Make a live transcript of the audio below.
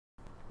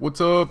What's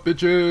up,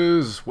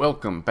 bitches?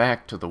 Welcome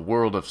back to the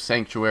world of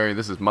Sanctuary.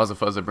 This is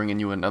Muzzafuzza bringing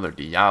you another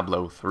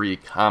Diablo 3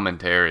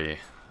 commentary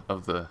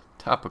of the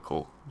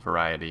topical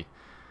variety.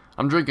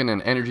 I'm drinking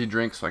an energy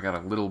drink, so I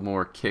got a little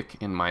more kick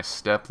in my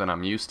step than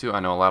I'm used to.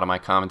 I know a lot of my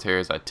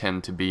commentaries, I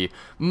tend to be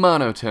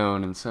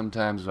monotone, and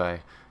sometimes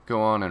I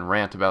go on and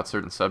rant about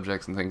certain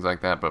subjects and things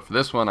like that. But for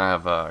this one, I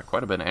have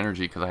quite a bit of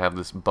energy because I have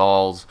this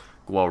Balls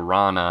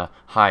Guarana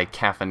high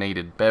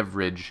caffeinated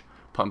beverage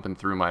pumping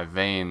through my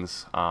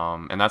veins,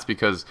 and that's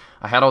because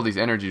I had all these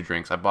energy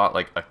drinks. I bought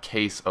like a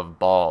case of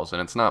balls,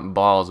 and it's not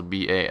balls,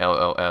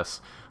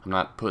 B-A-L-L-S. I'm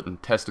not putting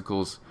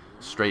testicles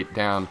straight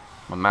down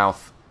my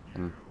mouth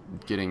and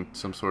getting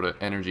some sort of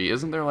energy.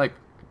 Isn't there like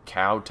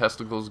cow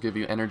testicles give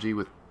you energy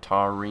with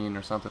taurine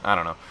or something? I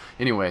don't know.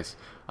 Anyways,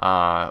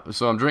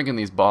 so I'm drinking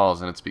these balls,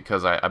 and it's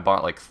because I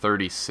bought like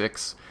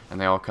 36, and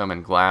they all come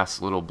in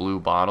glass little blue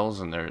bottles,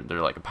 and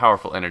they're like a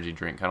powerful energy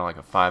drink, kind of like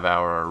a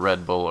 5-hour or a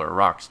Red Bull or a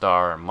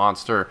Rockstar or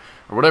Monster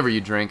or whatever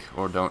you drink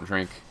or don't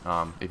drink.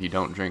 If you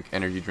don't drink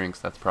energy drinks,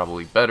 that's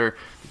probably better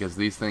because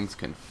these things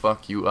can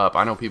fuck you up.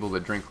 I know people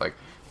that drink like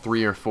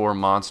 3 or 4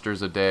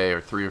 Monsters a day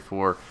or 3 or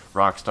 4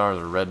 Rockstars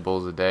or Red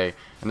Bulls a day,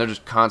 and they're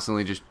just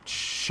constantly just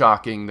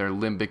shocking their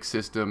limbic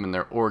system and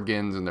their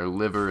organs and their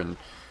liver, and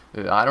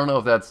I don't know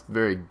if that's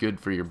very good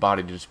for your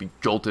body to just be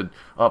jolted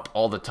up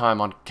all the time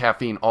on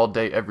caffeine all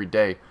day, every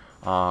day.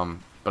 But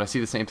I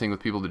see the same thing with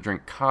people that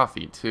drink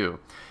coffee too.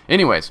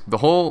 Anyways, the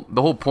whole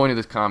point of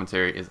this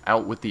commentary is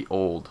out with the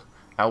old,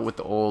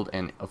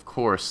 and of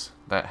course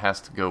that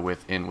has to go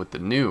with the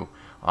new.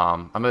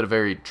 I'm at a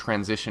very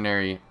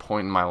transitionary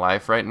point in my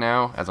life right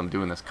now as I'm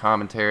doing this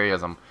commentary,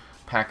 as I'm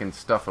packing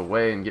stuff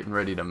away and getting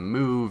ready to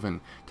move and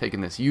taking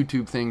this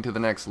YouTube thing to the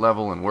next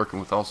level and working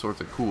with all sorts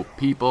of cool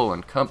people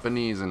and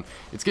companies, and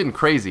it's getting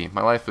crazy.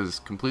 My life has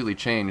completely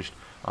changed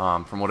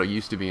from what it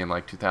used to be in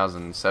like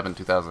 2007,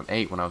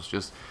 2008 when I was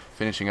just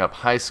finishing up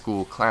high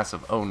school, class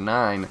of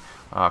 '09,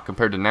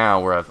 compared to now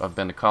where I've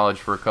been to college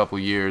for a couple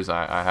years.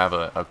 I have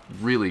a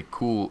really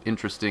cool,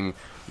 interesting,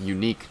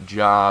 unique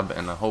job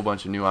and a whole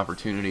bunch of new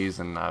opportunities,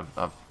 and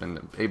I've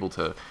been able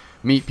to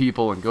meet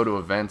people and go to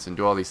events and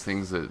do all these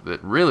things that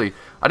really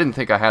I didn't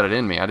think I had it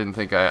in me. I didn't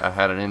think I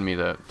had it in me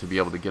to be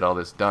able to get all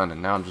this done,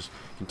 and now I'm just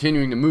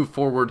continuing to move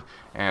forward,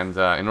 and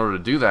in order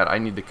to do that I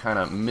need to kind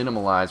of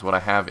minimalize what I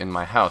have in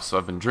my house. So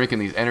I've been drinking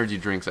these energy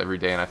drinks every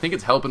day, and I think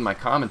it's helping my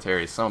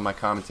commentaries. Some of my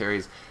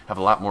commentaries have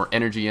a lot more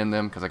energy in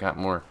them because I got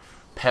more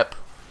pep.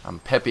 I'm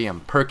peppy,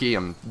 I'm perky,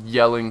 I'm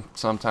yelling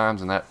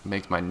sometimes, and that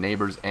makes my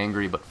neighbors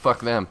angry, but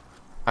fuck them.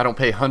 I don't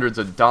pay hundreds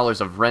of dollars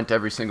of rent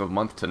every single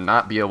month to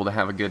not be able to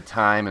have a good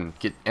time and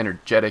get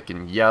energetic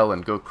and yell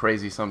and go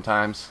crazy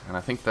sometimes. And I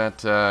think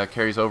that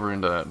carries over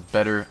into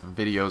better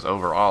videos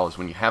overall, is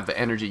when you have the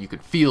energy, you can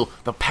feel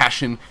the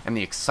passion and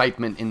the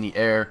excitement in the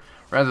air,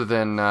 rather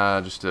than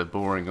just a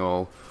boring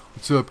old,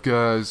 "What's up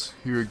guys,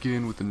 here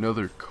again with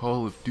another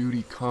Call of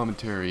Duty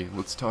commentary.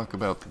 Let's talk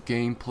about the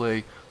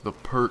gameplay, the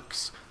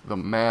perks, the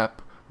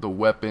map, the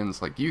weapons."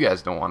 Like, you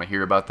guys don't want to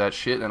hear about that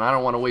shit, and I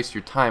don't want to waste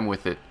your time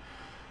with it.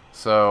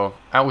 So,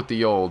 out with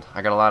the old.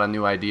 I got a lot of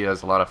new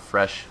ideas, a lot of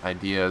fresh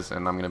ideas,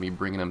 and I'm going to be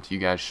bringing them to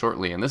you guys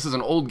shortly. And this is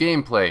an old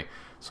gameplay,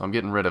 so I'm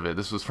getting rid of it.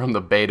 This was from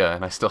the beta,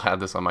 and I still have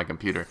this on my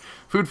computer.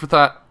 Food for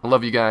thought. I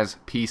love you guys.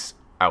 Peace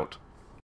out.